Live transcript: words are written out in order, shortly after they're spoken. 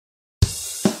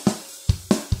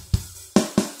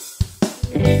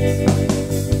What's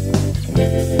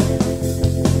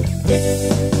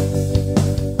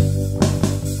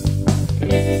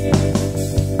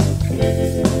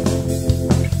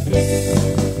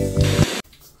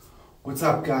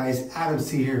up guys, Adam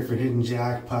C here for Hidden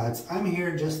Jackpots. I'm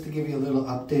here just to give you a little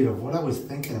update of what I was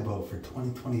thinking about for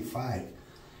 2025.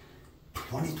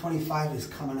 2025 is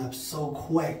coming up so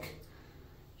quick.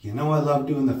 You know I love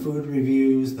doing the food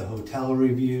reviews, the hotel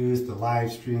reviews, the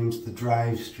live streams, the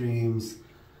drive streams,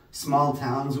 small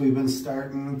towns we've been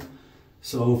starting.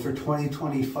 So for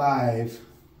 2025,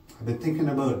 I've been thinking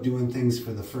about doing things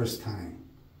for the first time.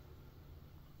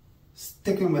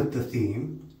 Sticking with the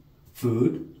theme,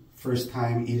 food, first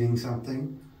time eating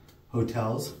something,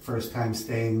 hotels, first time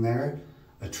staying there,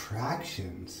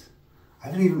 attractions. I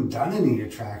haven't even done any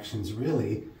attractions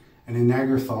really. And in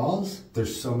Niagara Falls,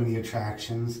 there's so many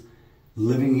attractions.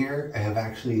 Living here, I have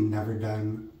actually never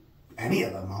done any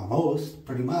of them almost,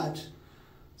 pretty much.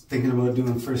 Thinking about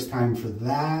doing first time for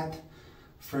that.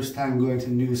 First time going to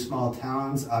new small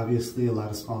towns. Obviously a lot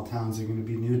of small towns are going to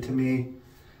be new to me.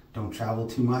 Don't travel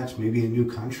too much. Maybe a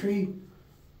new country.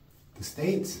 The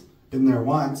States. Been there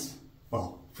once,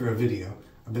 well, for a video.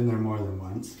 I've been there more than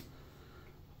once.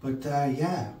 But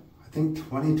yeah, I think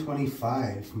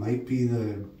 2025 might be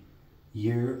the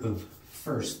year of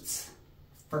firsts.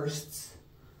 Firsts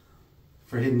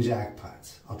for Hidden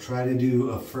Jackpots. I'll try to do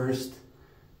a first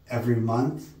every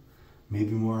month,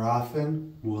 maybe more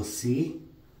often. We'll see.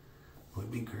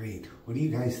 Would be great. What do you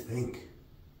guys think?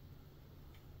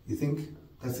 You think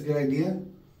that's a good idea?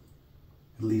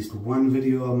 At least one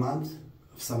video a month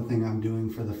of something I'm doing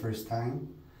for the first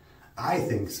time? I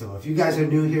think so. If you guys are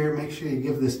new here, make sure you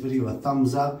give this video a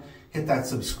thumbs up, hit that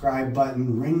subscribe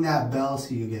button, ring that bell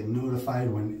so you get notified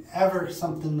whenever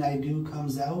something I do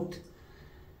comes out.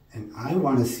 And I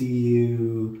want to see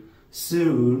you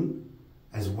soon,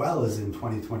 as well as in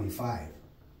 2025.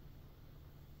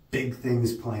 Big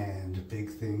things planned, big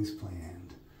things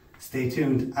planned. Stay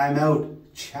tuned. I'm out.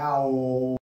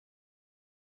 Ciao.